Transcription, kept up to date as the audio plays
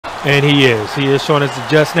And he is showing us the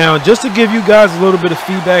Jets now. And just to give you guys a little bit of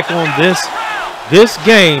feedback on this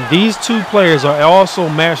game, these two players are also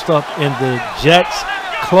matched up in the Jets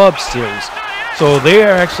Club Series. So they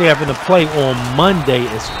are actually having to play on Monday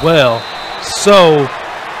as well. So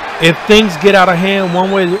if things get out of hand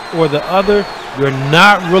one way or the other, you're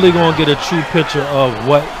not really going to get a true picture of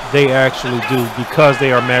what they actually do because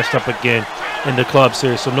they are matched up again in the Club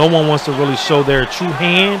Series. So no one wants to really show their true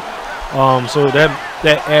hand. So that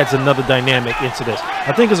adds another dynamic into this.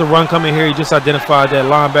 I think there's a run coming here. He just identified that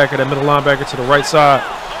linebacker, that middle linebacker to the right side.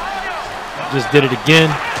 Just did it again.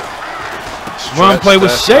 Run play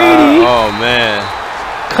with Shady. Oh, man.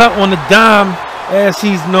 Cut on the dime, as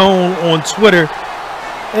he's known on Twitter,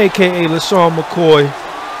 a.k.a. LaShawn McCoy.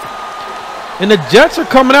 And the Jets are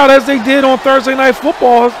coming out as they did on Thursday Night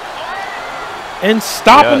Football and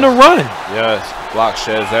stopping the run. Yes, block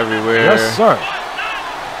sheds everywhere. Yes, sir.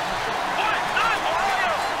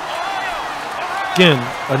 Again,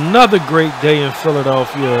 another great day in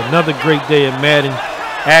Philadelphia. Another great day in Madden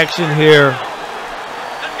action here.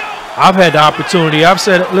 I've had the opportunity. I've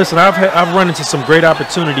said, listen, I've run into some great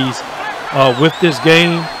opportunities with this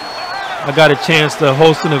game. I got a chance to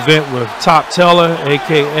host an event with Top Teller,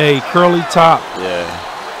 a.k.a. Curly Top. Yeah.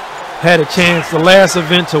 Had a chance, the last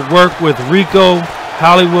event, to work with Rico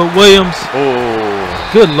Hollywood Williams. Oh.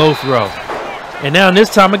 Good low throw. And now this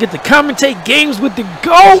time I get to commentate games with the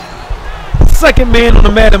GOAT. Second man on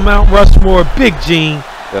the Madden Mount Rushmore, Big Gene.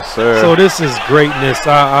 Yes, sir. So this is greatness.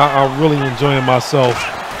 I'm really enjoying myself.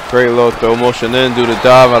 Great low throw, motion in, do the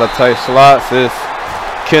dive out of tight slots.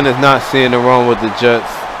 Ken is not seeing the run with the Jets.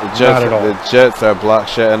 The Jets are block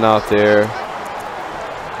shedding out there.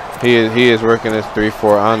 He is working his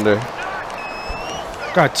 3-4 under.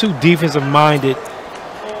 Got two defensive-minded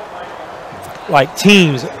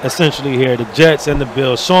teams essentially here, the Jets and the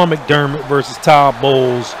Bills. Sean McDermott versus Todd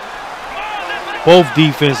Bowles. Both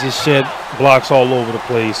defenses shed blocks all over the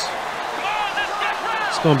place.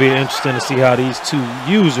 It's going to be interesting to see how these two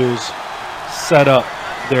users set up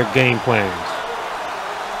their game plans.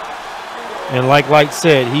 And like Light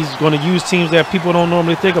said, he's going to use teams that people don't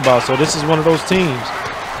normally think about. So this is one of those teams.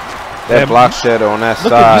 That block shed on that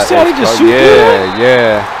look side. You see how he just shoot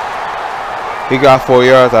yeah. He got 4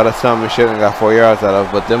 yards out of something he shouldn't got 4 yards out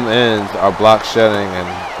of. But them ends are block shedding,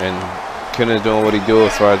 and Ken is doing what he do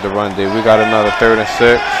as far as the run did. We got another 3rd and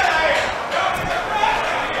 6.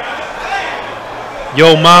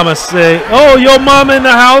 Yo mama say, oh, yo mama in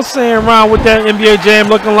the house saying around with that NBA Jam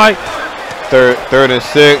looking like. Third and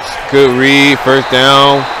 6, good read, first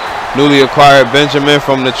down. Newly acquired Benjamin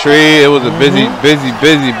from the trade. It was a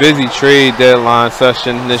busy trade deadline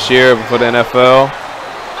session this year for the NFL.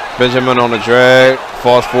 Benjamin on the drag,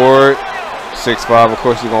 falls forward. 6'5", of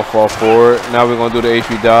course he's gonna fall forward. Now we're gonna do the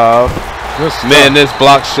AP dive. Man, this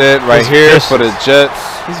block shed right here for the Jets.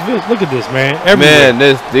 Look at this, man. Man,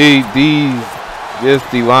 this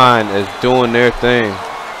D-line is doing their thing.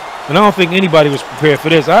 And I don't think anybody was prepared for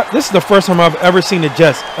this. This is the first time I've ever seen the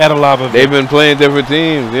Jets at a live event. They've been playing different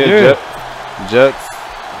teams. Yeah. Jets,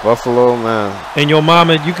 Buffalo, man. And your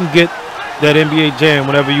mama, you can get that NBA Jam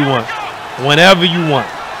whenever you want. Whenever you want.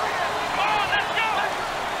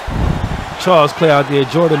 Charles Clay out there,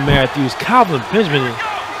 Jordan Matthews, Calvin Benjamin.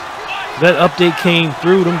 That update came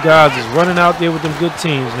through. Them guys is running out there with them good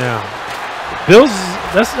teams now. Bills,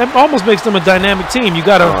 that almost makes them a dynamic team. You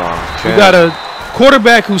got a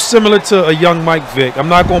quarterback who's similar to a young Mike Vick. I'm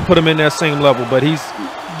not going to put him in that same level, but he's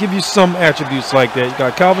give you some attributes like that. You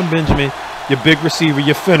got Calvin Benjamin, your big receiver,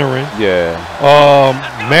 your Finneran. Yeah.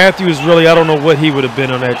 Matthews, really, I don't know what he would have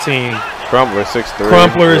been on that team. Crumpler, 6'3".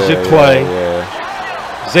 Crumpler is your Clay.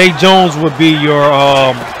 Yeah. Zay Jones would be your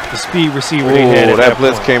the speed receiver they had at that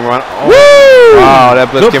blitz point. came around. Oh. Wow,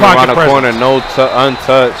 that blitz came around the corner,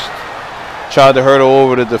 untouched. Tried to hurdle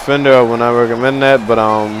over the defender. I would not recommend that, but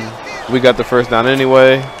we got the first down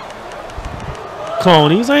anyway. Come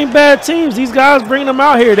on, these ain't bad teams. These guys bringing them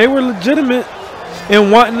out here. They were legitimate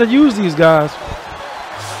in wanting to use these guys.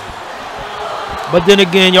 But then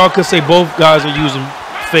again, y'all could say both guys are using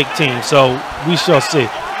fake teams, so we shall see.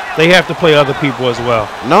 They have to play other people as well.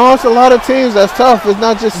 No, it's a lot of teams. That's tough. It's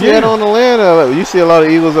not just yet on Atlanta. You see a lot of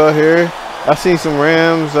Eagles out here. I've seen some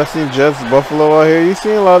Rams. I've seen Jets, Buffalo out here. You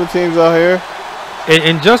see a lot of teams out here.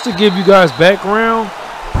 And just to give you guys background,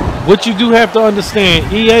 what you do have to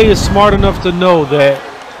understand, EA is smart enough to know that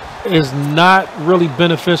it's not really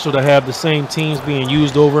beneficial to have the same teams being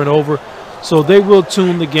used over and over. So they will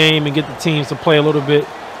tune the game and get the teams to play a little bit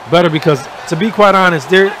better because, to be quite honest,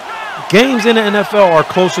 their games in the NFL are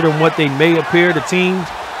closer than what they may appear. The teams,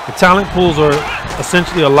 the talent pools are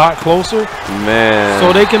essentially a lot closer. Man.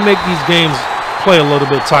 So they can make these games play a little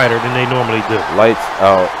bit tighter than they normally do. Lights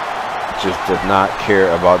out just does not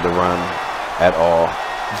care about the run at all.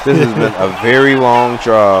 This has been a very long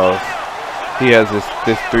drive. He has this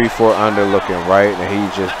 3-4 under looking right, and he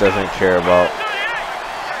just doesn't care about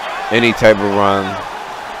any type of run.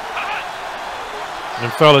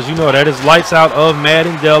 And fellas, you know that is lights out of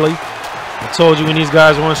Madden Deli. I told you when these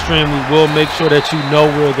guys are on stream, we will make sure that you know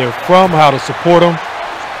where they're from, how to support them.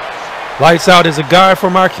 Lights Out is a guy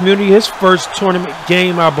from our community. His first tournament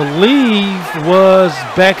game, I believe, was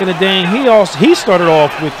back in the day. He started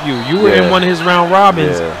off with you. You were in one of his round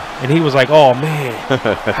robins, and he was like, "Oh man,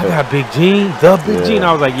 I got Big Gene, the Big Gene."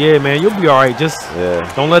 I was like, "Yeah, man, you'll be all right. Just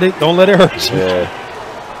don't let it hurt you."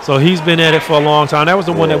 So he's been at it for a long time. That was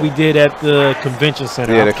the one that we did at the convention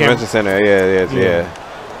center. Yeah, the convention center. Yeah.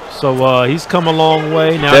 So he's come a long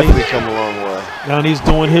way. Now definitely come a long way. Now he's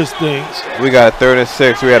doing his things. We got 3rd and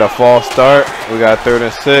 6. We had a false start. We got 3rd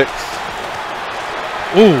and 6.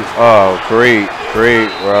 Ooh. Oh, great,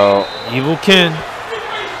 bro. Evil Ken.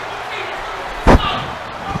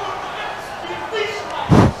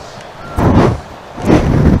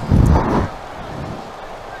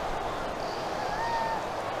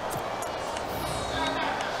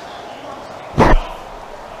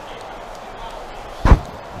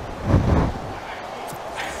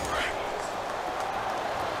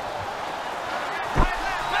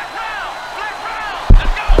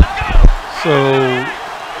 So,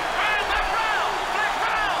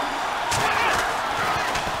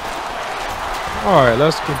 all right,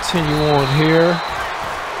 let's continue on here.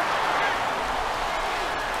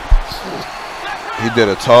 He did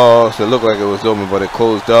a toss. It looked like it was open, but it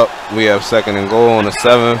closed up. We have 2nd and goal on the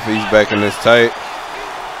 7th. He's back in this tight.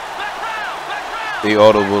 He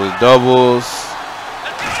audible the doubles.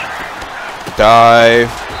 Dive.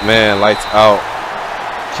 Man, Lights Out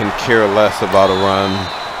can care less about a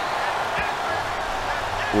run.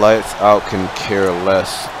 Lights Out can care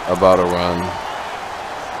less about a run.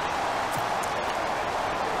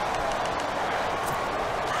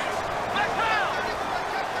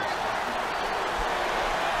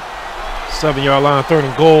 Seven-yard line, 3rd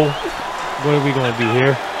and goal. What are we going to do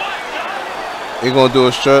here? He going to do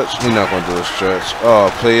a stretch? He's not going to do a stretch. Oh,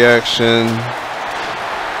 play action.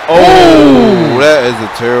 Oh, that is a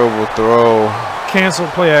terrible throw. Cancel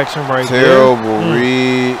play action right there. Terrible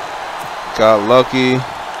read. Got lucky.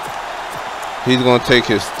 He's going to take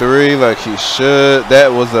his 3 like he should.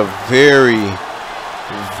 That was a very,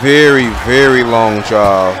 very long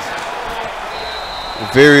drive.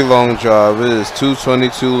 Very long drive. It is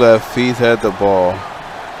 2:22 left. Heath had the ball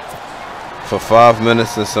for 5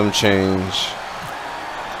 minutes and some change.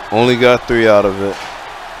 Only got 3 out of it.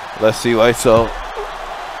 Let's see Lights Out.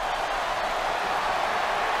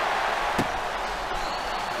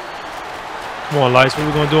 Come on, Lights. What are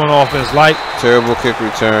we going to do on offense? Light. Terrible kick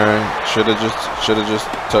return. Should have just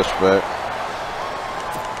touched back.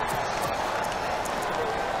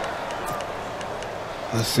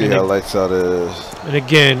 Let's see how Lights Out is. And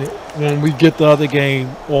again, when we get the other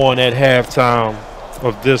game on at halftime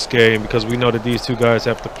of this game, because we know that these two guys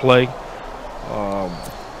have to play on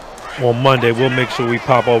Monday, we'll make sure we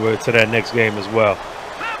pop over to that next game as well.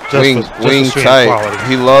 Wing tight. Quality.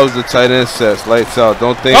 He loves the tight end sets. Lights Out.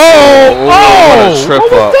 Don't think. What a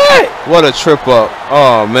trip up! What a trip up!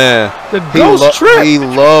 Oh man, the ghost trip. He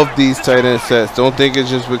loved these tight end sets. Don't think it's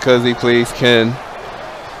just because he plays Ken.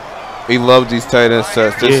 He loved these tight end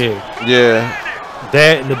sets. Yeah.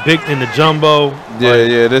 That and the big and the jumbo.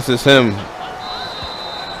 Yeah. This is him.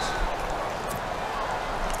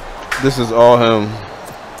 This is all him.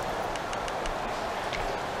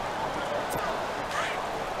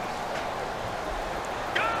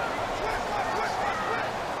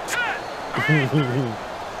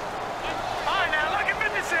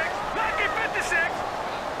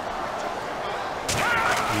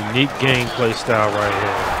 Unique gameplay style right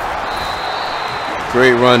here.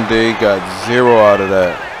 Great run, D. Got 0 out of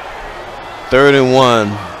that. 3rd and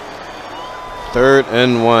 1. 3rd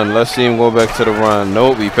and 1. Let's see him go back to the run.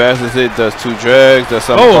 Nope, he passes it. Does 2 drags. Does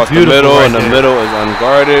something across the middle, and the middle is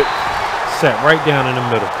unguarded. Set right down in the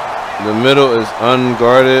middle. The middle is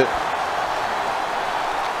unguarded.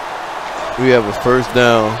 We have a 1st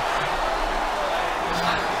down.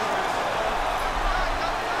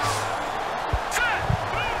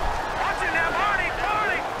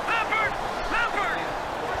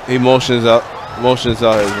 He motions out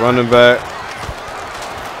his running back.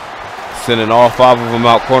 Sending all 5 of them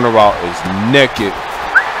out. Corner route is naked.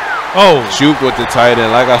 Oh. Juke with the tight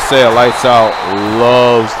end. Like I said, Lights Out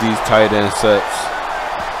loves these tight end sets.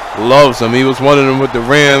 Loves them. He was one of them with the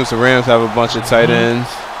Rams. The Rams have a bunch of tight ends.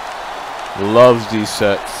 Loves these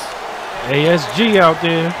sets. ASG out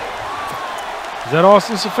there. Is that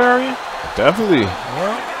Austin Safarian? Definitely.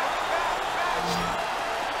 Well,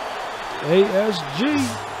 ASG.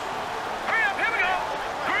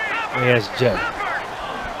 ASJ.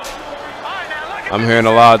 I'm hearing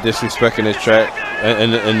a lot of disrespect in this track.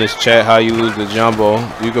 In this chat, how you lose the jumbo.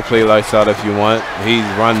 You can play lights out if you want. He's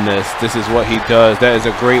run this. This is what he does. That is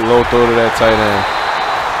a great low throw to that tight end.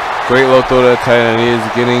 Great low throw to that tight end. He is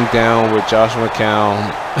getting down with Josh McCown.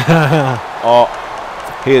 Oh,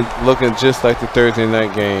 he is looking just like the Thursday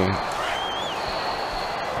night game.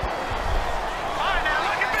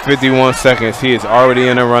 51 seconds. He is already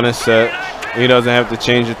in a running set. He doesn't have to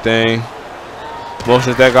change a thing.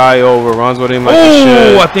 Motions that guy over, runs with him like he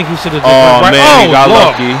should. I think he should have just went right. Man, he got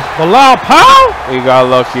lucky. Bilal Powell? He got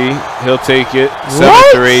lucky. He'll take it.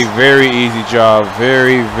 7-3. Very easy job.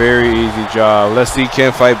 Very, very easy job. Let's see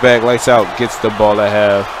Ken fight back. Lights out. Gets the ball at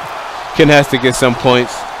half. Ken has to get some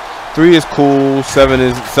points. 3 is cool. 7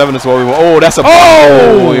 is what we want. Oh, that's a ball.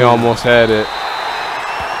 Oh, he almost had it.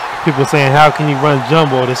 People saying, how can he run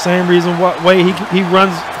jumbo? The same reason way he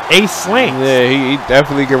runs ace slants. Yeah, he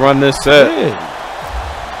definitely can run this set. Yeah.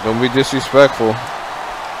 Don't be disrespectful.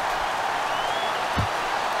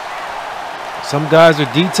 Some guys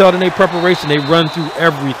are detailed in their preparation. They run through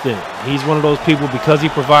everything. He's one of those people, because he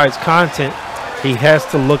provides content, he has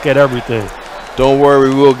to look at everything. Don't worry,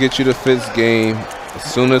 we will get you the Fitz game as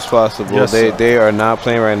soon as possible. Yes, they are not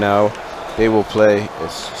playing right now. They will play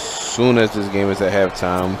as soon as this game is at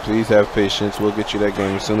halftime. Please have patience. We'll get you that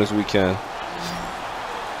game as soon as we can.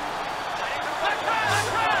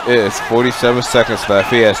 It's 47 seconds left.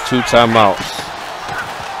 He has 2 timeouts.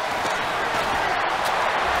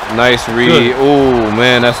 Nice read. Oh,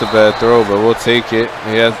 man, that's a bad throw, but we'll take it.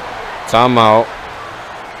 He has timeout.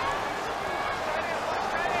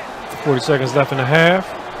 40 seconds left in the half.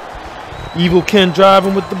 Evil Ken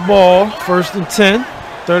driving with the ball. 1st and 10.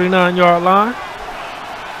 39-yard line.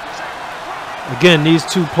 Again, these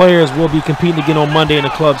 2 players will be competing again on Monday in the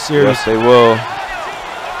club series. Yes, they will.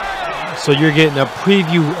 So you're getting a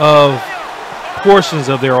preview of portions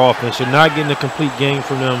of their offense. You're not getting a complete game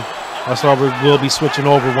from them. That's why we'll be switching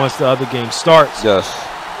over once the other game starts. Yes.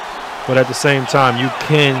 But at the same time, you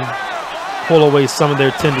can pull away some of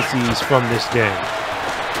their tendencies from this game.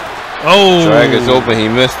 Oh! Drag is open. He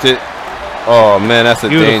missed it. Oh, man, that's a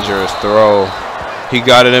dangerous throw. He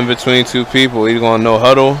got it in between 2 people. He's going no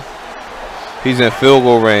huddle. He's in field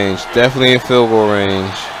goal range. Definitely in field goal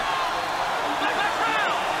range.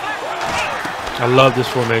 I love this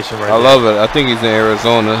formation right now. I love it. I think he's in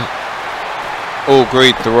Arizona. Oh,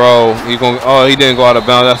 great throw. He didn't go out of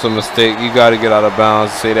bounds. That's a mistake. You got to get out of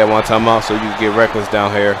bounds. Say that one time out so you can get reckless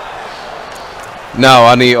down here. Now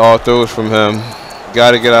I need all throws from him.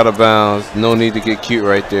 Got to get out of bounds. No need to get cute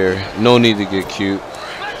right there. No need to get cute.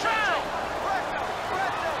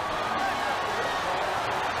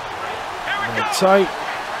 Tight.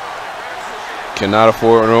 Cannot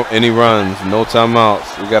afford any runs. No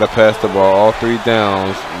timeouts. We got to pass the ball. All 3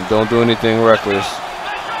 downs. Don't do anything reckless.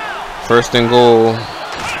 1st and goal.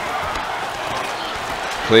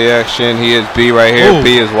 Play action. He is B right here. Ooh.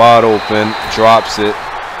 B is wide open. Drops it.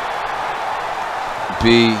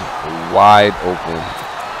 B wide open.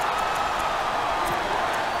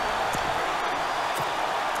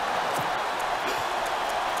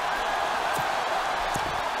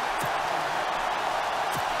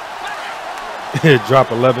 Drop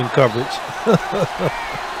 11 coverage.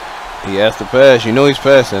 He has to pass. You know he's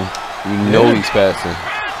passing. You know he's passing.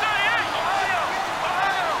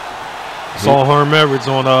 Saw Herm Edwards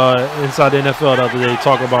on Inside the NFL the other day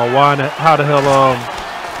talking about how the hell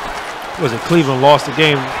was it Cleveland lost the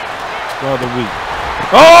game the other week.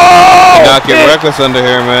 Oh! You cannot get reckless under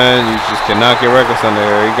here, man. You just cannot get reckless under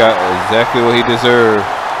here. He got exactly what he deserved.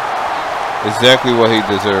 Exactly what he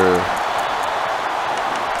deserved.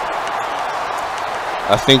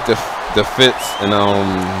 I think the Fitz and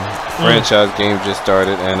franchise game just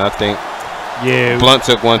started, and I think Blunt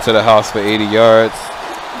took one to the house for 80 yards.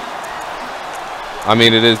 I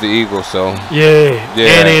mean, it is the Eagles, so yeah.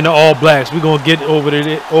 And in the All Blacks, we're gonna get over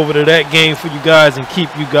to that game for you guys and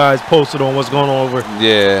keep you guys posted on what's going on over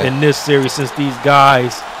in this series, since these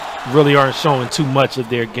guys really aren't showing too much of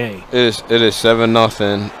their game. It is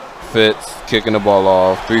 7-0. Fitz kicking the ball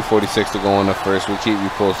off. 3:46 to go in the first. We'll keep you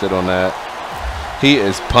posted on that. He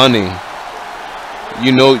is punting.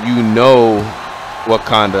 You know what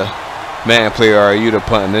kind of Madden player are you to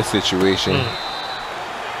punt in this situation.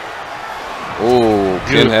 Oh,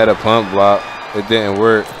 Ken had a punt block. It didn't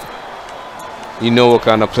work. You know what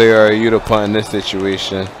kind of player are you to punt in this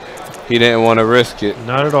situation. He didn't want to risk it.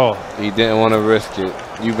 Not at all. He didn't want to risk it.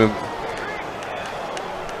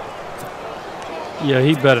 Yeah,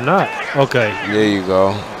 he better not. Okay. There you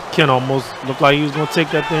go. Ken almost looked like he was going to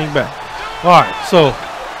take that thing back. All right, so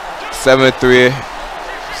 7-3.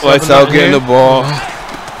 Lights out getting the ball.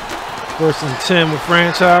 First and 10 with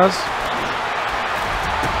franchise.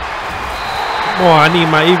 Boy, I need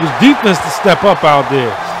my Eagles defense to step up out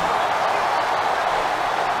there.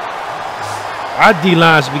 Our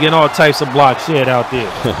D-line should be getting all types of blocks shed out there.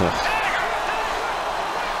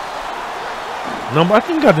 I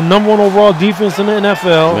think we got the #1 overall defense in the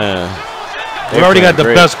NFL. Man, we already got the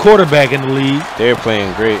best quarterback in the league. They're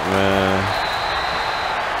playing great, man.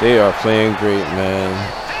 They are playing great, man.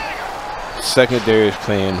 Secondary is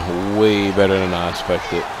playing way better than I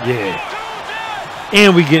expected. Yeah.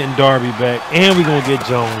 And we getting Darby back. And we going to get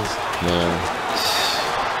Jones. Yeah.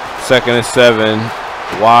 2nd and 7.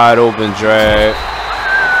 Wide open drag.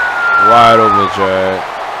 Wide open drag.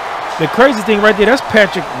 The crazy thing right there, that's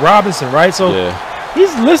Patrick Robinson, right? So yeah.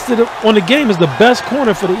 He's listed on the game as the best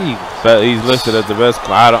corner for the Eagles. But he's listed as the best.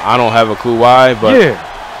 I don't have a clue why, but yeah.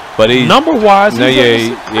 But he's number-wise, no,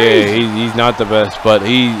 he's not the best, but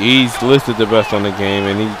he's listed the best on the game,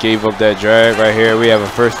 and he gave up that drag right here. We have a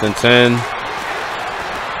 1st and 10.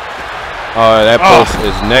 That post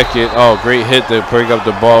is naked. Oh, great hit to break up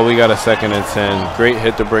the ball. We got a 2nd and 10. Great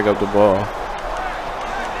hit to break up the ball.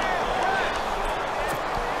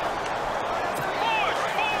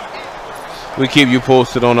 We keep you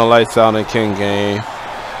posted on the Lights Out and King game.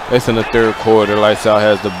 It's in the 3rd quarter. Lights Out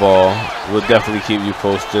has the ball. We'll definitely keep you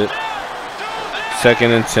posted.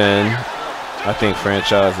 2nd and 10. I think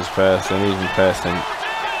franchise is passing. He's been passing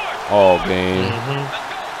all game.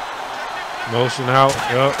 Motion out.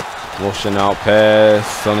 Yep. Motion out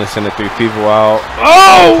pass. Only sending 3 people out.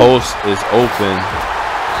 Oh! The post is open.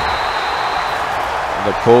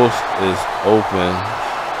 The post is open.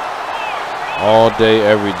 All day,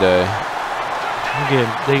 every day. I'm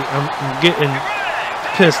getting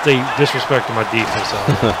pissed they disrespected my defense.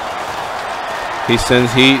 He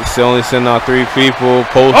sends heat. Still only sending out 3 people.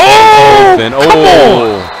 Post open.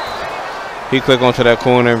 He click onto that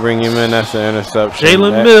corner and bring him in. That's an interception.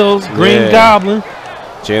 Jalen Mills, Green Goblin.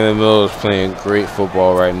 Jalen Mills playing great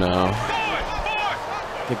football right now.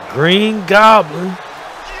 The Green Goblin.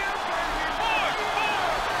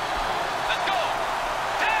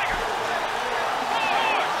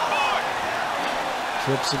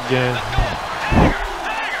 Trips again.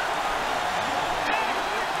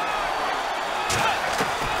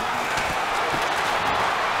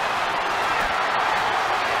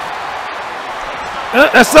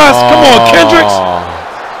 That's us. Come on, Kendricks.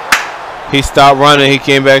 He stopped running. He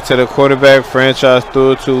came back to the quarterback. Franchise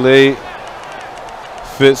threw it too late.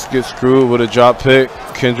 Fitz gets screwed with a drop pick.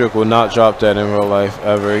 Kendrick will not drop that in real life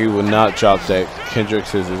ever. He will not drop that.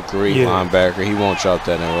 Kendricks is a great linebacker. He won't drop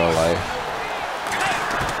that in real life.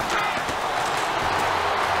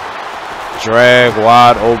 Drag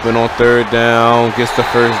wide open on 3rd down. Gets the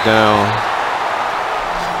 1st down.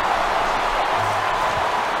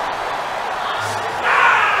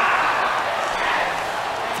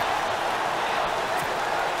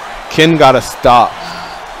 Ken got to stop.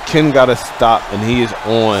 Ken got to stop, and he is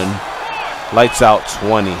on Lights Out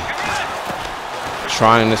 20.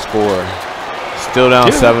 Trying to score. Still down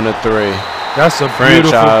 7-3. That's a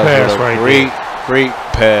beautiful pass right there. Great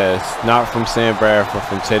pass. Not from Sam Bradford,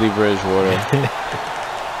 from Teddy Bridgewater.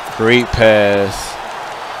 Great pass.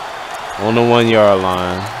 On the 1-yard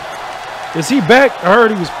line. Is he back? I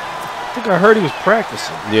think I heard he was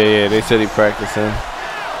practicing. Yeah, they said he practicing.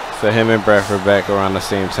 So him and Bradford back around the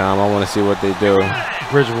same time. I want to see what they do.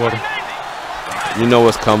 Bridgewater. You know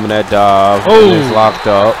what's coming, that dive. Oh. It's locked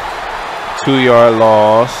up. 2-yard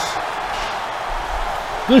loss.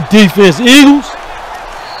 Good defense, Eagles.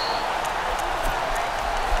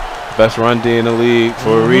 Best run D in the league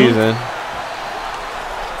for a reason.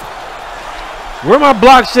 Where my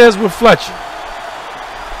block sheds with Fletcher?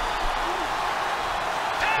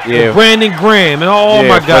 Yeah. With Brandon Graham and all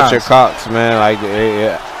my guys. Fletcher Cox, man. Like,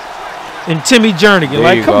 and Timmy Jernigan.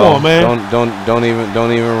 Like, come on, man. Don't even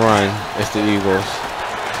run. It's the Eagles.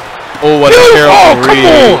 Oh, what a terrible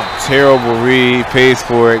read. Terrible read. Pays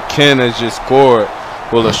for it. Ken has just scored.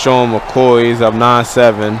 Will LaShawn McCoy. He's up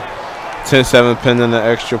 9-7. 10-7 pending the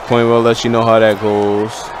extra point. We'll let you know how that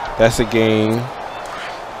goes. That's a game.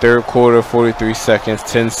 3rd quarter, 43 seconds,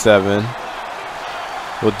 10-7.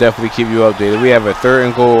 We'll definitely keep you updated. We have a 3rd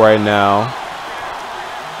and goal right now.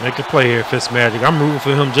 Make a play here, Fitzmagic. I'm rooting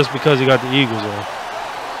for him just because he got the Eagles on.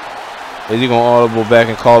 Is he going to audible back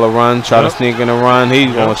and call a run? Try to sneak in a run?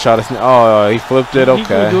 He's going to try to sneak. Oh, he flipped it. Okay. He's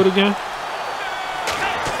going to do it again.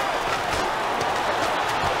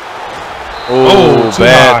 Oh,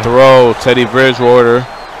 bad throw. Teddy Bridgewater.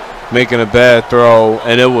 making a bad throw,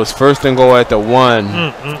 and it was 1st and goal at the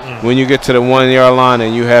 1. When you get to the 1 yard line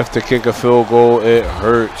and you have to kick a field goal, it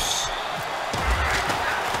hurts.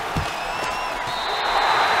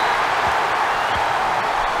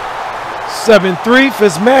 (7-3)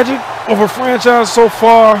 Fitzmagic over franchise so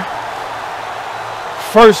far.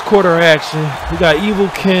 First quarter action. We got Evil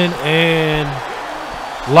Ken and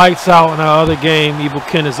Lights Out in our other game. Evil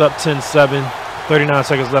Ken is up 10-7. 39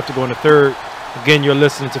 seconds left to go in the third. Again, you're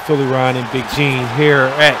listening to Philly Ryan and Big Gene here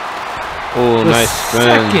at the nice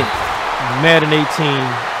second Madden 18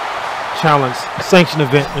 Challenge sanction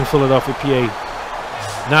event in Philadelphia, PA.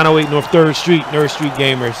 908 North 3rd Street, Nerd Street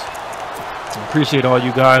Gamers. Appreciate all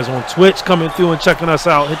you guys on Twitch coming through and checking us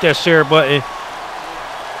out. Hit that share button.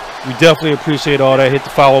 We definitely appreciate all that. Hit the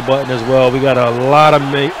follow button as well. We got a lot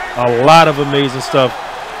of amazing stuff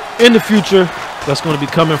in the future that's going to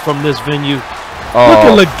be coming from this venue. Look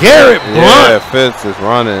at LeGarrette Blount. Yeah, Fitz is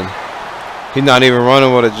running. He's not even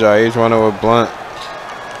running with a jar. He's running with Blount.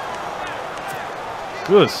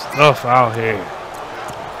 Good stuff out here.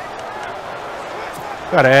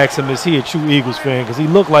 Gotta ask him, is he a true Eagles fan? Because he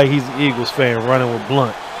looked like he's an Eagles fan running with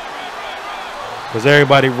Blount. Because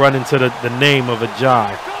everybody running to the name of a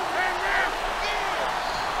jive.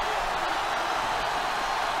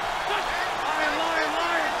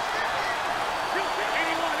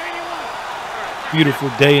 Beautiful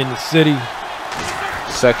day in the city.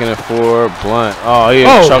 2nd and 4, Blount. Oh,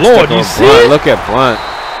 Lord, you see it? Look at Blount.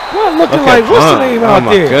 Blount looking like, what's the name out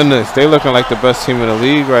there? Oh, my goodness. They looking like the best team in the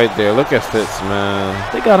league right there. Look at Fitz, man.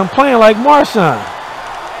 They got him playing like Marshawn.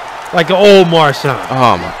 Like an old Marshawn.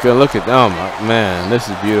 Oh, my God. Look at them. Oh, man, this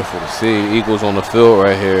is beautiful to see. Eagles on the field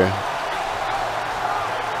right here.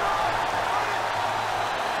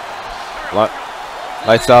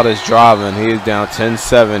 Lights Out is driving. He is down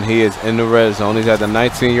 10-7. He is in the red zone. He's at the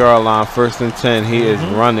 19-yard line, 1st and 10. He is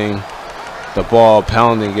running the ball,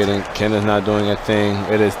 pounding it, and Ken is not doing a thing.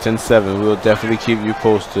 It is 10-7. We will definitely keep you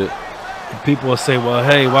posted. People will say, well,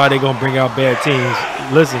 hey, why are they going to bring out bad teams?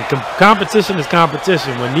 Listen, competition is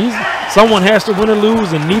competition. When someone has to win or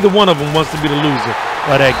lose, and neither one of them wants to be the loser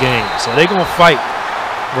of that game. So they're going to fight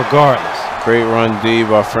regardless. Great run D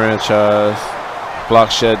by franchise. Block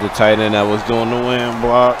shed the tight end that was doing the win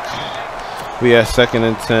block. We have 2nd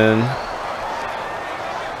and 10.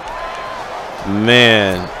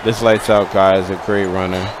 Man, this Lights Out guy is a great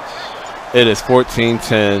runner. It is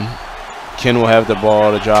 14-10. Ken will have the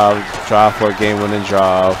ball to drive for a game-winning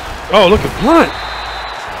drive. Oh, look at Blount.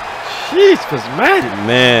 Jeez, Fitzmagic.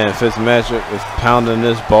 Man, Fitzmagic is pounding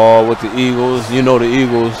this ball with the Eagles. You know the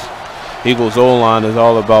Eagles O-line is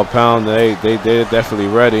all about pounding. They're definitely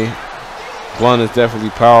ready. Blount is definitely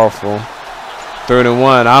powerful. 3rd and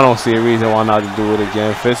 1. I don't see a reason why not to do it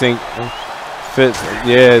again. Fitz,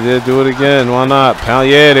 yeah, they'll do it again. Why not? Pound,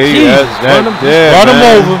 yeah, run him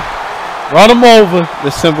over. Run him over.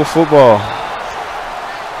 This simple football.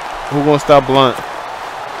 Who gonna stop Blount?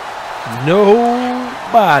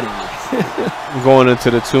 Nobody. We're going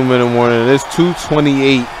into the 2-minute warning. It's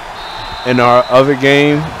 2:28 in our other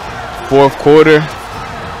game, 4th quarter.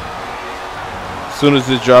 As soon as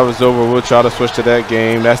this drive is over, we'll try to switch to that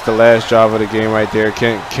game. That's the last drive of the game right there.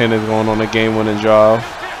 Ken is going on a game-winning drive.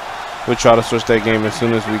 We'll try to switch that game as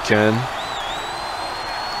soon as we can.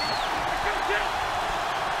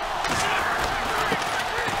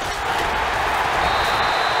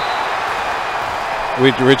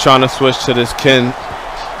 We're trying to switch to this Ken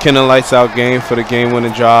and Lights Out game for the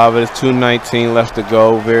game-winning drive. It's 2:19 left to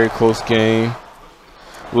go. Very close game.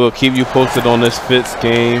 We'll keep you posted on this Fitz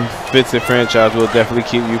game. Fitz and franchise will definitely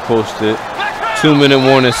keep you posted. 2-minute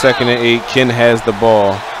warning, 2nd and 8. Ken has the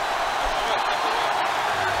ball.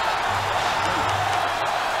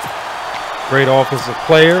 Great offensive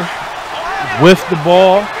player with the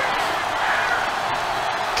ball.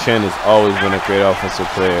 Ken has always been a great offensive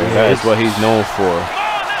player. That is what he's known for.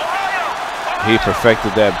 He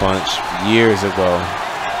perfected that bunch years ago.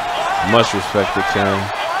 Much respect to Ken.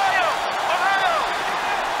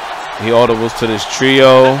 He audibles to this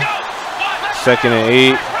trio. 2nd and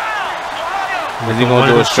 8. Is he going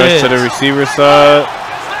to do a stretch to the receiver side?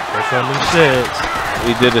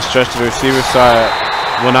 He did a stretch to the receiver side.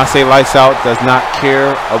 When I say Lights Out does not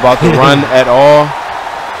care about the run at all.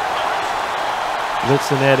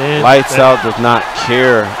 Blitzing that in. Lights Out does not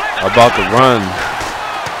care about the run.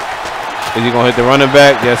 Is he going to hit the running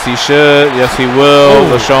back? Yes, he should. Yes, he will.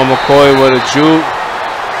 LaShawn McCoy with a juke.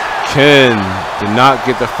 Ken did not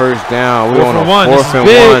get the first down. We're on a 4th and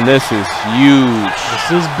 1. This is huge.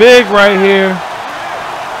 This is big right here.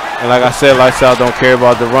 And like I said, Lights Out don't care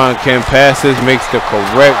about the run. Ken passes, makes the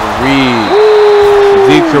correct read.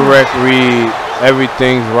 The correct read.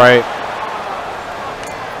 Everything's right.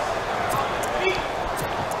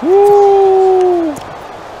 Woo!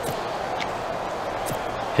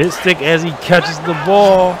 Hit stick as he catches the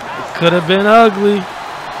ball. It could have been ugly.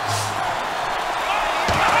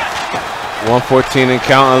 1:14 and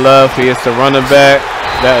counting left. He hits the running back.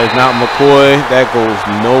 That is not McCoy. That goes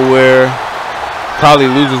nowhere. Probably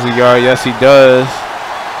loses a yard. Yes, he does.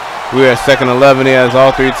 We're at 2nd and 11. He has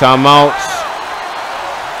all 3 timeouts.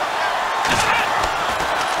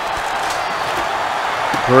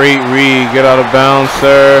 Great read. Get out of bounds,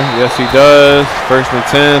 sir. Yes, he does. 1st and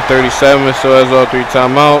 10, 37. So has all 3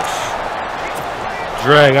 timeouts.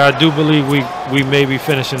 Drag, I do believe we may be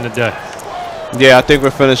finishing the day. Yeah, I think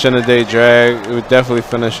we're finishing the day, Drag. We're definitely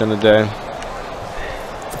finishing the day.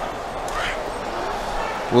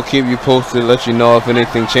 We'll keep you posted, let you know if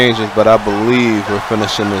anything changes, but I believe we're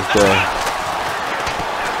finishing this day.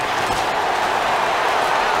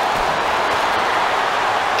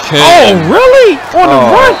 Oh, really? On the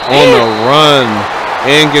run? On the run.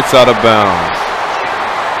 And gets out of bounds.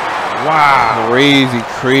 Wow. Crazy,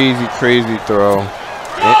 crazy, crazy throw.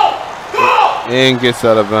 And gets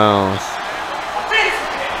out of bounds.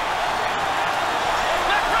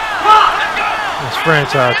 It's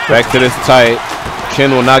franchise. Back to this tight.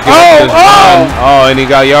 Ken will not get up to this run. Oh, and he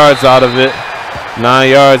got yards out of it. 9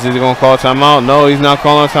 yards. Is he going to call timeout? No, he's not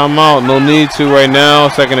calling timeout. No need to right now.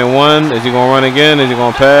 2nd and 1. Is he going to run again? Is he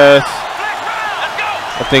going to pass?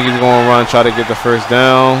 I think he's going to run, try to get the 1st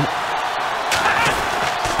down.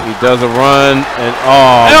 He does a run, and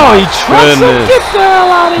he trucks him. Get the hell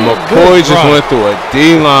out of here. McCoy just went through a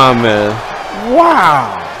D-line, man.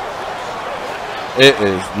 Wow. It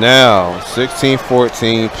is now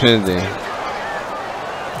 16-14 pending.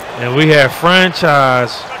 And we have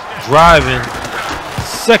franchise driving,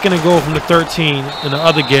 2nd and goal from the 13 in the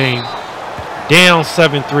other game, down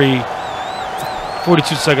 7-3,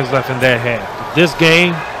 42 seconds left in that half. This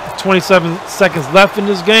game, 27 seconds left in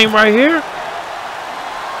this game right here.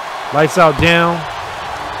 Lights out down.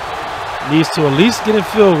 Needs to at least get in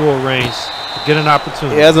field goal range to get an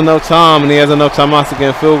opportunity. He has enough time, and he has enough timeouts to get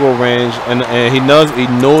in field goal range, and he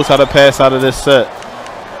knows how to pass out of this set.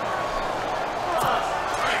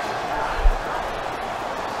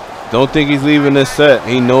 Don't think he's leaving this set.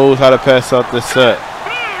 He knows how to pass out this set.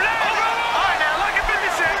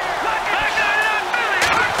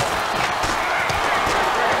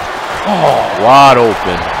 Oh, wide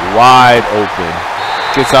open. Wide open.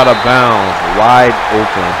 Gets out of bounds. Wide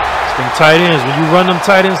open. It's them tight ends. When you run them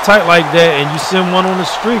tight ends tight like that and you send one on the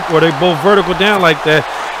streak or they both vertical down like that,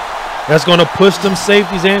 that's going to push them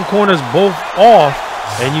safeties and corners both off,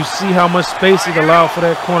 and you see how much space it allowed for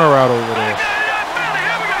that corner out over there.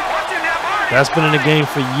 That's been in the game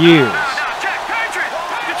for years.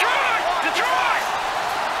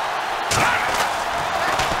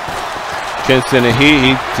 Kinston and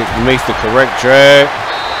he makes the correct drag.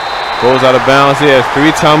 Goes out of bounds. He has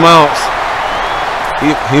 3 timeouts.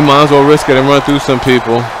 He might as well risk it and run through some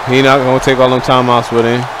people. He not going to take all them timeouts with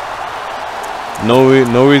him.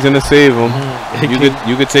 No reason to save him.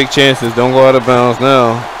 You could take chances. Don't go out of bounds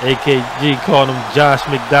now. AKG called him Josh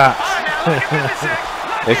McDots.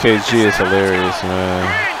 AKG is hilarious, man.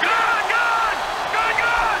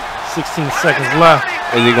 16 seconds left.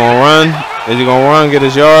 Is he gonna run? Is he gonna run, get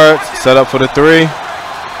his yards, set up for the 3?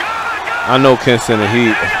 I know Ken sent the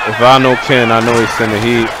heat. If I know Ken, I know he sent the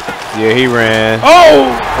heat. Yeah, he ran. Oh!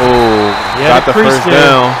 Got the 1st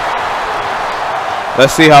down.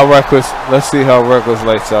 Let's see how reckless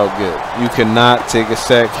lights out get. You cannot take a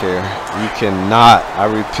sack here. You cannot. I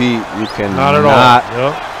repeat, you cannot at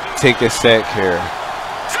all. take a sack here.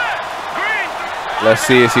 Let's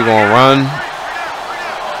see, is he going to run,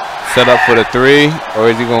 set up for the 3,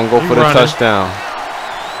 or is he going to go for the touchdown?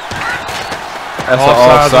 That's an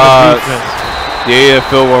offside. Yeah,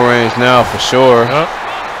 field goal range now for sure. Yep.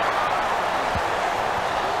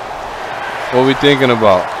 What are we thinking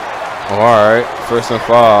about? Oh, all right, 1st and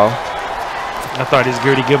 5. I thought he's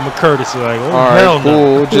going to give him a courtesy. Like, oh, all right, hell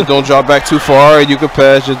cool. No. Just don't drop back too far. You can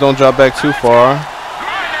pass. Just don't drop back too far.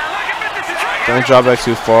 Don't drop back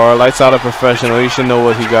too far. Lights out a professional. He should know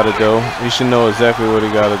what he got to do. He should know exactly what he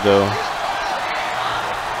got to do.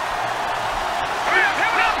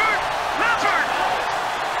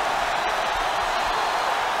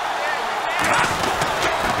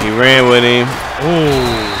 He ran with him.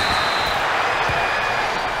 Ooh.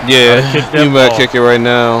 Yeah, you better kick it right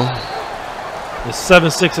now. It's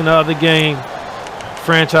 7-6 in the other game.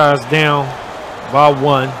 Franchise down by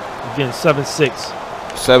 1. Again, 7-6.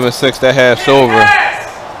 7-6, that half's over.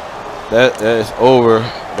 That is over.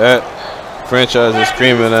 That franchise is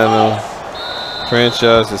screaming at him.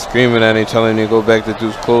 Franchise is screaming at him, telling him to go back to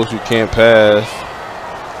dude's close. You can't pass.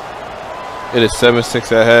 It is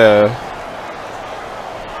 7-6 at half.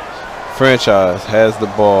 Franchise has the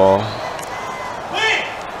ball.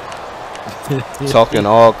 Talking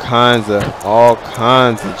all kinds of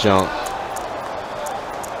junk.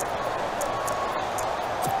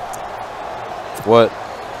 What?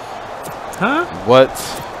 Huh? What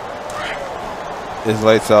is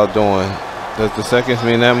Lights Out doing? Does the seconds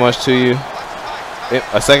mean that much to you?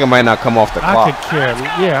 A second might not come off the clock. I could care.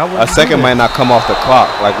 Yeah, a second might not come off the clock.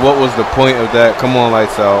 Like, what was the point of that? Come on,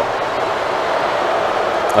 Lights Out.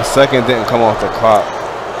 A second didn't come off the clock.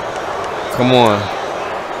 Come on.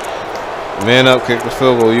 Man up, kick the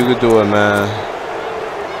field goal. You could do it, man.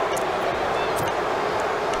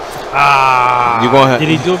 Did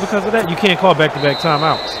he do it because of that? You can't call back-to-back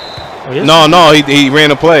timeouts. Oh, yes? No, he ran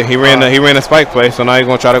a play. He ran a spike play. So now he's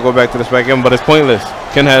gonna try to go back to the spike game, but it's pointless.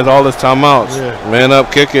 Ken has all his timeouts. Yeah. Man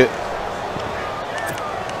up, kick it.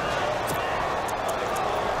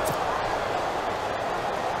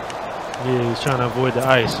 Yeah, he's trying to avoid the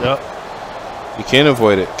ice. Yep. You can't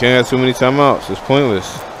avoid it. Ken has too many timeouts. It's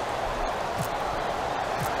pointless.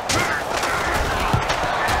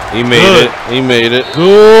 He made it. He made it.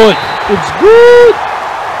 Good. It's good.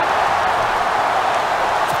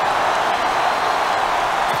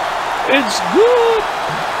 It's good.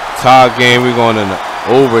 Tie game. We're going into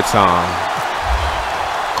overtime.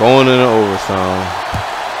 Going into overtime.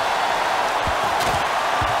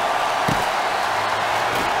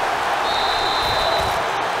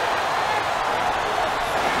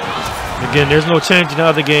 Again, there's no change in the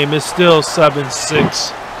other game. It's still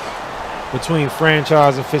 7-6 between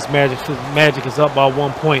Franchise and Fitzmagic. Fitzmagic is up by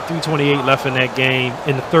 1 point. 3:28 left in that game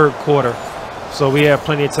in the third quarter. So we have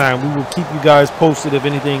plenty of time. We will keep you guys posted if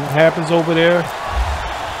anything happens over there.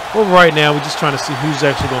 But right now, we're just trying to see who's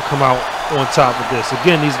actually going to come out on top of this.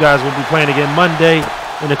 Again, these guys will be playing again Monday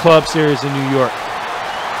in the Club Series in New York.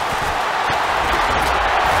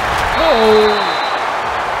 Oh,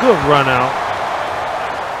 good run out.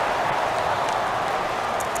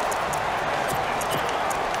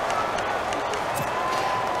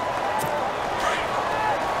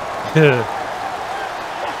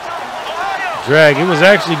 Drag. It was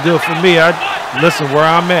actually good for me. I listen where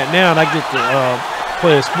I'm at now, and I get to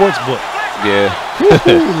play a sports book. Yeah.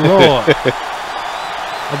 Lord.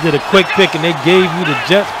 I did a quick pick, and they gave you the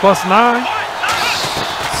Jets +9.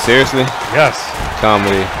 Seriously? Yes.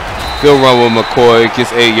 Comedy. Good run with McCoy.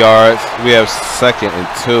 Gets 8 yards. We have 2nd and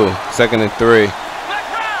 2. 2nd and 3.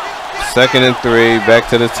 2nd and 3. Back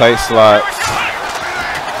to the tight slots.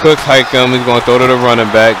 Cooks hike him. He's going to throw to the running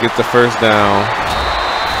back. Gets the first down.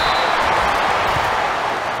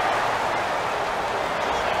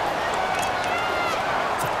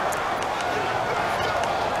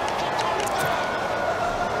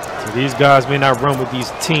 So these guys may not run with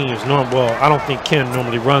these teams. Well, I don't think Ken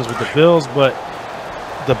normally runs with the Bills, but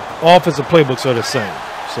the offensive playbooks are the same.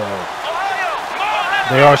 So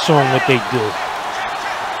they are showing what they do.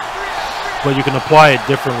 But you can apply it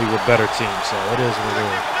differently with better teams, so it is what it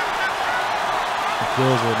is. The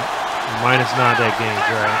Bills were -9 that game,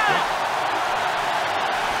 Drag.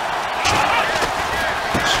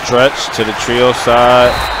 Stretch to the trio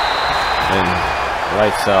side and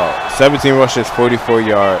Lights Out. 17 rushes, 44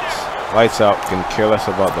 yards. Lights Out can care less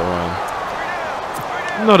about the run.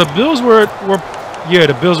 No, the Bills were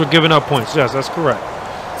the Bills were giving up points. Yes, that's correct.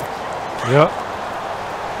 Yep.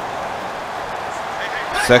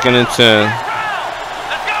 2nd and 10.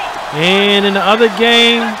 And in the other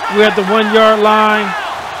game, we're at the 1-yard line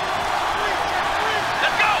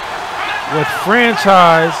with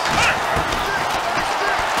Franchise.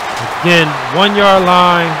 Again, 1-yard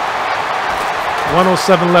line.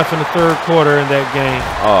 1:07 left in the third quarter in that game.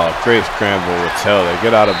 Oh, great scramble with Taylor.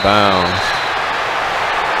 Get out of bounds.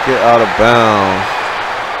 Get out of bounds.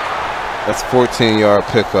 That's 14-yard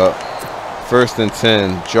pickup. 1st and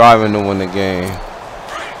 10. Driving to win the game.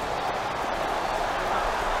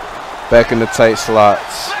 Back in the tight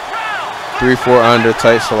slots. 3-4 under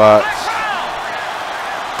tight slots.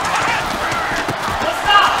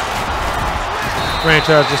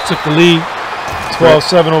 Franchise just took the lead.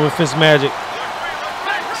 12-7 over Fitzmagic.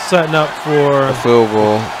 Setting up for a field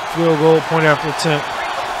goal. Field goal, point after attempt.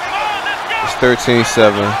 It's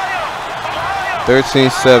 13-7.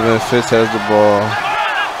 13-7. Fitz has the ball.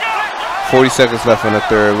 40 seconds left in the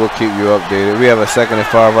third. We'll keep you updated. We have a 2nd and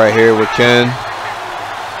 5 right here with Ken.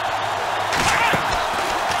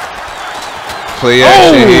 Play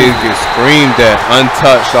action. He gets screamed at,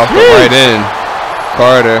 untouched off the right end.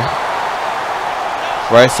 Carter.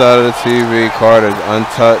 Right side of the TV. Carter's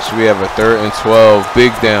untouched. We have a 3rd and 12.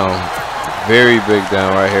 Big down. Very big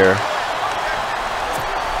down right here.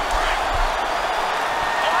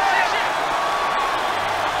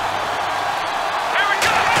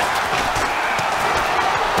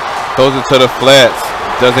 Throws it to the flats.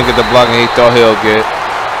 Doesn't get the blocking he thought he'll get.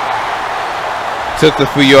 Took the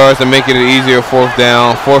few yards to make it an easier 4th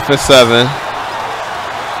down. 4th and 7.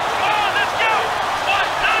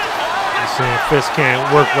 You're saying Fitz can't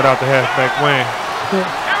work without the halfback wing.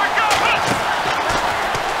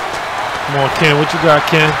 Come on, Ken. What you got,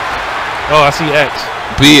 Ken? Oh, I see X.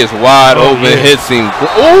 B is wide open. Yeah. Hits him.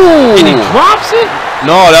 Ooh. And he drops it?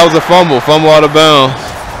 No, that was a fumble. Fumble out of bounds.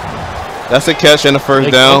 That's a catch in the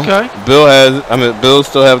 1st down. Okay. Bill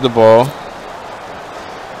still have the ball.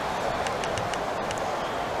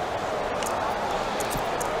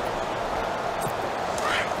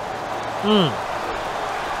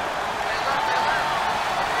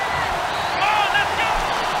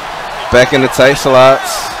 Back in the tight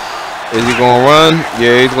slots. Is he gonna run?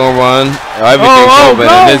 Yeah, he's gonna run. Everything's open,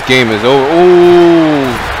 and this game is over. Ooh.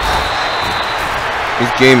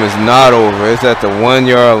 This game is not over. It's at the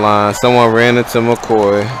 1-yard line. Someone ran into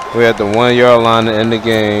McCoy. We're at the 1-yard line to end the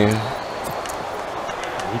game.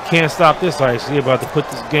 You can't stop this ice. He's about to put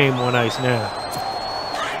this game on ice now.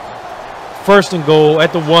 1st and goal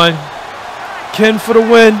at the 1. Ken for the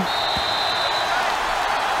win.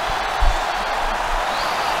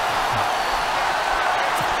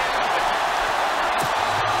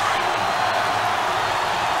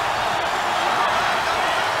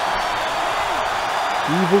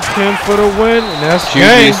 Evil Ken for the win, and that's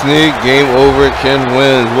QB sneak, game over. Ken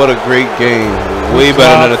wins. What a great game. Way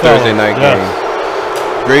better than a Thursday night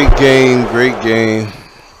game. Great game, great game.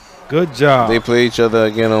 Good job. They play each other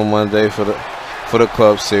again on Monday for the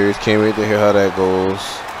club series. Can't wait to hear how that goes.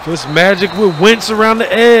 Just magic with Wentz around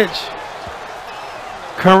the edge.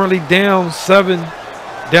 Currently down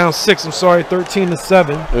 6, I'm sorry,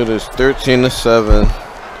 13-7. It is 13-7.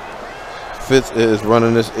 Fitz is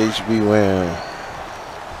running this HB Ram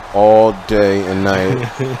all day and night.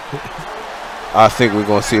 I think we're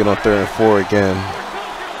going to see it on 3rd and 4 again.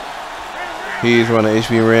 He's running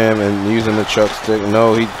HB Ram and using the truck stick.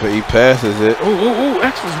 No, he passes it. Ooh,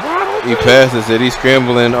 X was wide open. He passes it. He's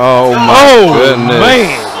scrambling. Oh, my goodness.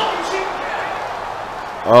 Man.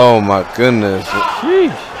 Oh, my goodness.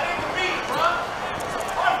 Sheesh.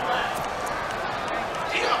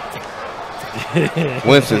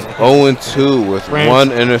 Wentz is 0-2 with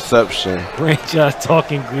 1 interception. Franchise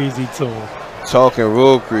talking greasy to him. Talking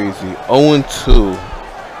real greasy. 0-2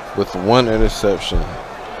 with 1 interception.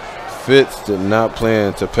 Fitz did not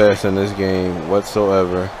plan to pass in this game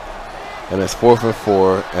whatsoever. And it's 4th and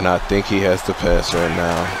 4, and I think he has to pass right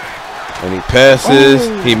now. And he passes.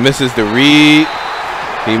 Oh. He misses the read.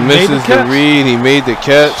 He misses the read. He made the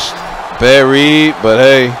catch. Bad read, but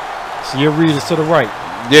hey. So your read is to the right.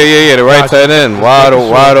 Yeah, the right tight end. Wide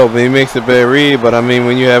open. He makes a bad read, but I mean,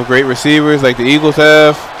 when you have great receivers like the Eagles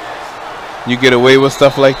have, you get away with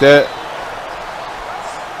stuff like that.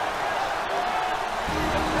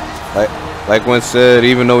 Like one said,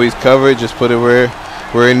 even though he's covered, just put it where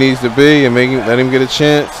it needs to be and let him get a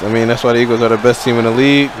chance. I mean, that's why the Eagles are the best team in the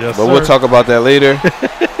league. Yes, but we'll talk about that later.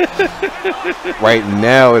 Right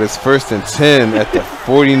now, it is 1st and 10 at the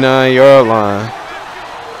 49-yard line.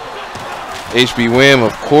 HB Wham,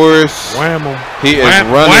 of course. Wham. He is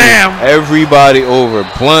running everybody over.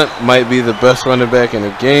 Blunt might be the best running back in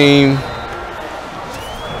the game.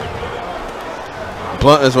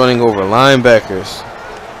 Blunt is running over linebackers.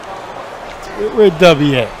 Where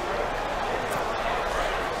W at?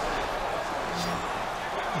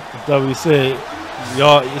 W said,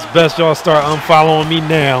 "Y'all, it's best y'all start unfollowing me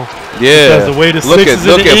now." Yeah. Because the way the look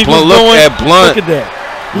at Blunt. Look at Blunt. Look at that.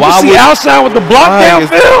 Why would outside with the block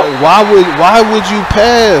downfield? Why would you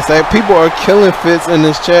pass? Like, people are killing Fitz in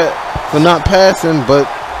this chat for not passing, but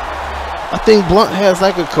I think Blunt has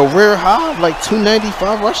like a career high, like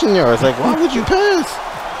 295 rushing yards. Like, why would you pass?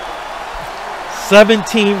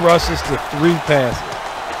 17 rushes to 3 passes.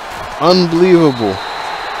 Unbelievable.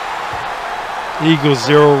 Eagles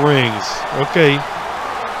 0 rings. Okay.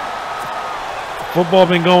 Football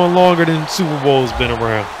been going longer than Super Bowl's been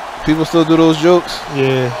around. People still do those jokes?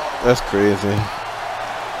 Yeah. That's crazy.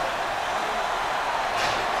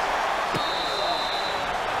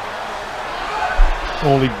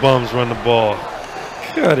 Only bums run the ball.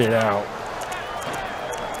 Cut it out.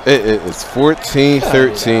 It is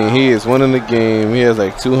 14-13. He is winning the game. He has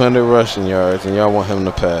like 200 rushing yards, and y'all want him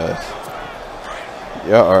to pass.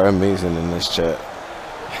 Y'all are amazing in this chat.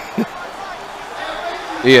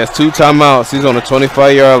 He has 2 timeouts. He's on the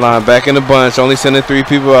 25-yard line, back in the bunch, only sending 3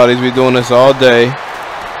 people out. He's been doing this all day.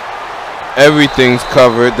 Everything's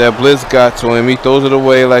covered. That blitz got to him. He throws it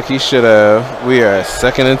away like he should have. We are at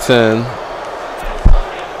 2nd and 10.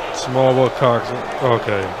 Small ball Cox.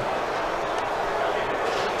 Okay.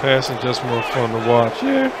 Passing just more fun to watch.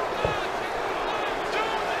 Yeah.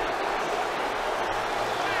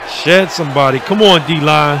 Shed somebody. Come on,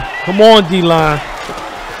 D-line. Come on, D-line.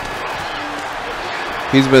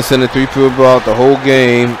 He's been sending 3 people out the whole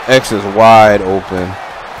game. X is wide open.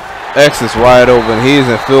 X is wide open. He's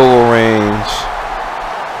in field goal range.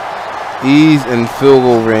 He's in field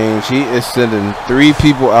goal range. He is sending 3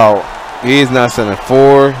 people out. He's not sending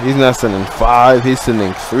 4. He's not sending 5. He's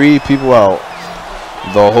sending 3 people out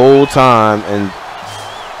the whole time and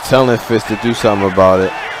telling Fitz to do something about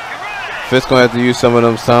it. Fitz gonna have to use some of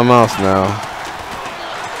them timeouts now.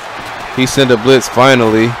 He sent a blitz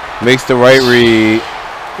finally. Makes the right read.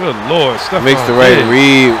 Good Lord, Stephon makes the right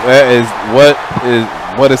read. That is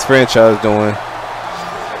what is franchise doing?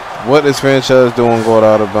 What is franchise doing going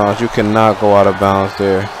out of bounds? You cannot go out of bounds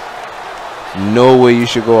there. No way you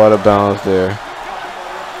should go out of bounds there.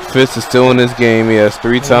 Fitz is still in this game. He has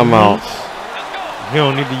 3 timeouts. You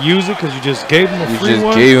don't need to use it because you just gave him a free one. You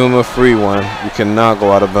just gave him a free one. You cannot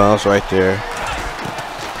go out of bounds right there.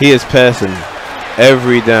 He is passing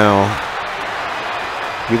every down.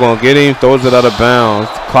 You're going to get him, throws it out of bounds.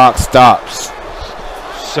 Clock stops.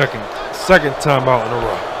 Second timeout in a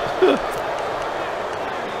row.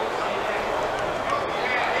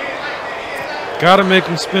 Gotta make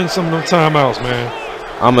him spend some of them timeouts, man.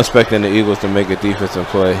 I'm expecting the Eagles to make a defensive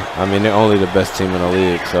play. I mean, they're only the best team in the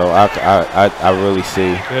league, so I really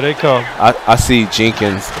see. Here they come. I see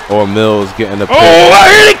Jenkins or Mills getting the pick. Oh,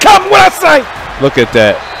 here they come! What I say? Look at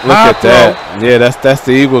that! Look at that! Yeah, that's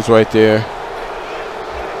the Eagles right there.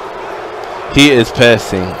 He is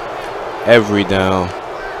passing every down.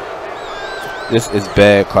 This is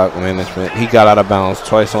bad clock management. He got out of bounds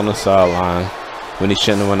twice on the sideline when he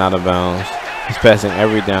shouldn't have went out of bounds. He's passing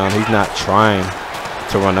every down. He's not trying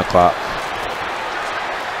to run the clock.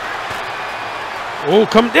 Oh,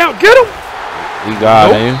 come down. Get him. He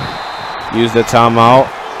got him. Use the timeout.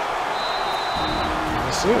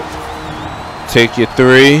 That's it. Take your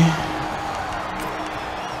 3.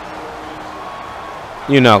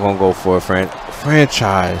 You're not going to go for it,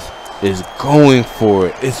 franchise is going for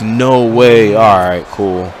it. It's no way. All right,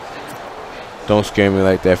 cool. Don't scare me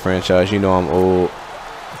like that, franchise. You know I'm old.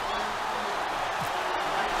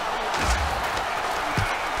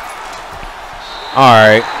 All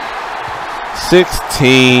right.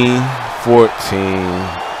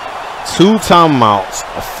 16-14. 2 timeouts.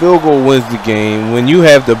 A field goal wins the game. When you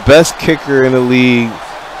have the best kicker in the league,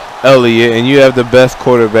 Elliott, and you have the best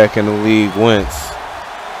quarterback in the league, Wentz,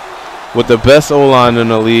 with the best O-line in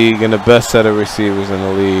the league and the best set of receivers in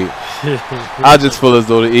the league, I just feel as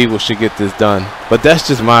though the Eagles should get this done. But that's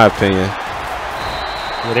just my opinion.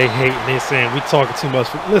 Yeah, they hate and they're saying we talking too much.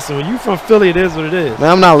 Listen, when you from Philly, it is what it is. Man,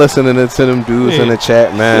 I'm not listening to them dudes in the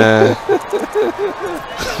chat, man.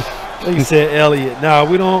 You said Elliott. Nah,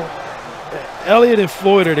 we don't. Elliott and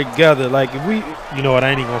Floyd are together. Like, if we, you know what, I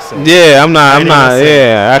ain't even gonna say. Yeah, I'm not.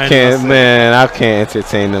 Yeah, I can't, man. I can't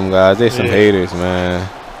entertain them guys. They some haters, man.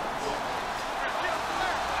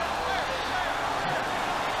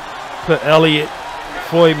 Put Elliott,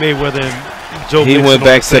 Floyd Mayweather, and Joe Mixon. He went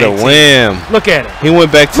back to the wham. Look at him. He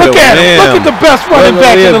went back to the wham. Look at him. Look at the best running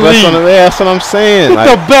back in the league. That's what I'm saying. Look,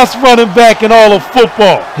 the best running back in all of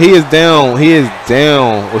football. He is down. He is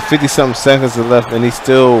down with 50-something seconds left, and he's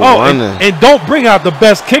still running. And don't bring out the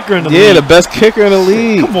best kicker in the league. Yeah, the best kicker in the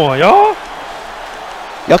league. Come on, y'all.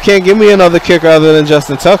 Y'all can't give me another kicker other than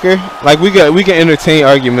Justin Tucker. Like, we can entertain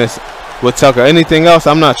arguments with Tucker. Anything else,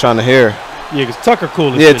 I'm not trying to hear. Yeah, because Tucker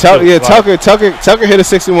cool. Yeah, Tucker hit a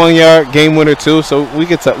 61-yard game winner too, so we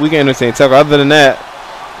can entertain Tucker. Other than that,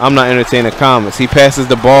 I'm not entertaining comments. He passes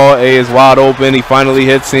the ball. A is wide open. He finally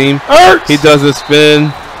hits him. Ertz. He does a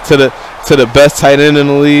spin to the best tight end in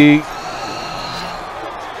the league.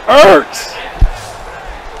 Ertz.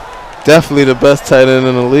 Definitely the best tight end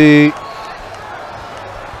in the league.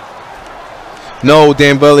 No,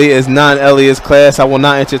 Dan Belly is not Elliott's class. I will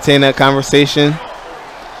not entertain that conversation.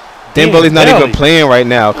 Dan Belly's not even playing right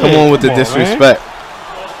now. Come on with the disrespect.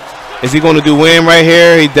 Man. Is he going to do wham right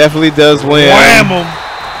here? He definitely does wham. Wham him.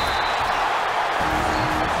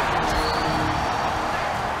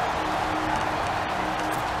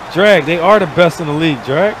 Drag, they are the best in the league,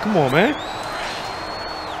 Drag. Come on, man.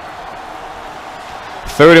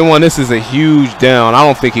 3rd and 1, this is a huge down. I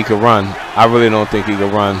don't think he could run. I really don't think he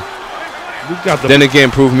could run. Then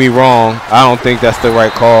again, prove me wrong. I don't think that's the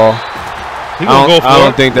right call. I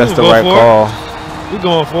don't think that's the right call. We're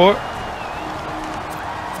going for it.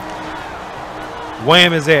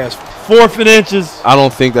 Wham his ass. 4th and inches. I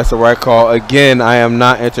don't think that's the right call. Again, I am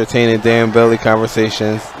not entertaining Dan Bailey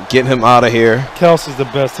conversations. Get him out of here. Kelsey's the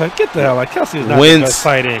best tight. Get the hell out. Kelsey is not the best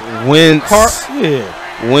tight end. Wentz.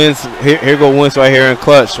 Yeah. Wentz. Here go Wentz right here in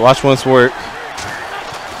clutch. Watch Wentz work.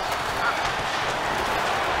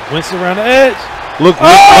 Wentz around the edge. Look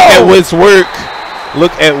at Wentz work.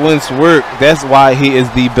 Look at Wentz work. That's why he is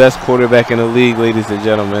the best quarterback in the league, ladies and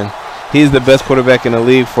gentlemen. He's the best quarterback in the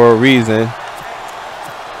league for a reason.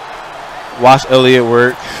 Watch Elliott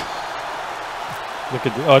work. Look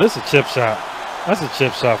at this is a chip shot. That's a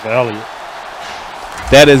chip shot for Elliott.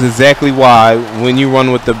 That is exactly why when you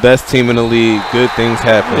run with the best team in the league, good things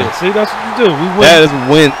happen. Yeah, see, that's what you do. We win. That is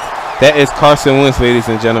Wentz. That is Carson Wentz, ladies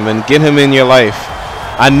and gentlemen. Get him in your life.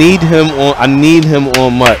 I need him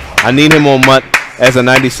on Mutt. I need him on Mutt as a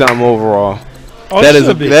 90-something overall. Oh, that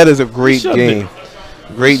is a great game.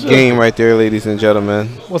 Great game right there, ladies and gentlemen.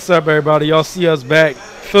 What's up, everybody? Y'all see us back.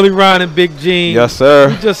 Philly Ryan and Big Gene. Yes, sir.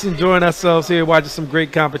 We're just enjoying ourselves here, watching some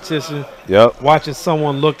great competition. Yep. Watching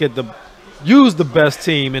someone use the best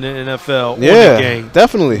team in the NFL. Yeah, on the game.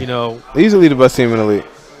 Definitely. You know, easily the best team in the league.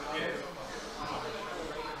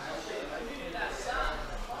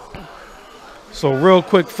 So real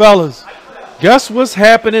quick, fellas, guess what's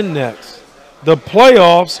happening next? The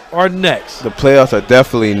playoffs are next. The playoffs are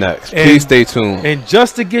definitely next. Please stay tuned. And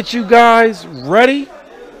just to get you guys ready,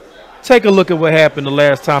 take a look at what happened the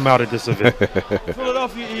last time out at this event.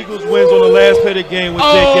 Philadelphia Eagles wins on the last play of the game with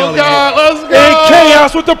Jake Elliott. Let's go! And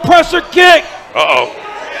Chaos with the pressure kick.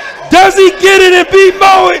 Does he get it and beat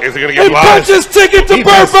Moe? Is he going to get and punch his ticket to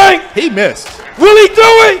Burbank? He missed. Will he do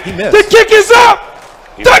it? He missed. The kick is up.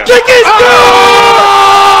 The kick is good.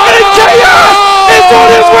 And Chaos is on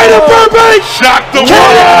his way to Burbank. Shock the world.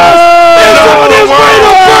 Chaos is on his way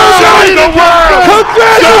to Burbank. Shock the world.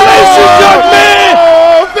 Congratulations, young man.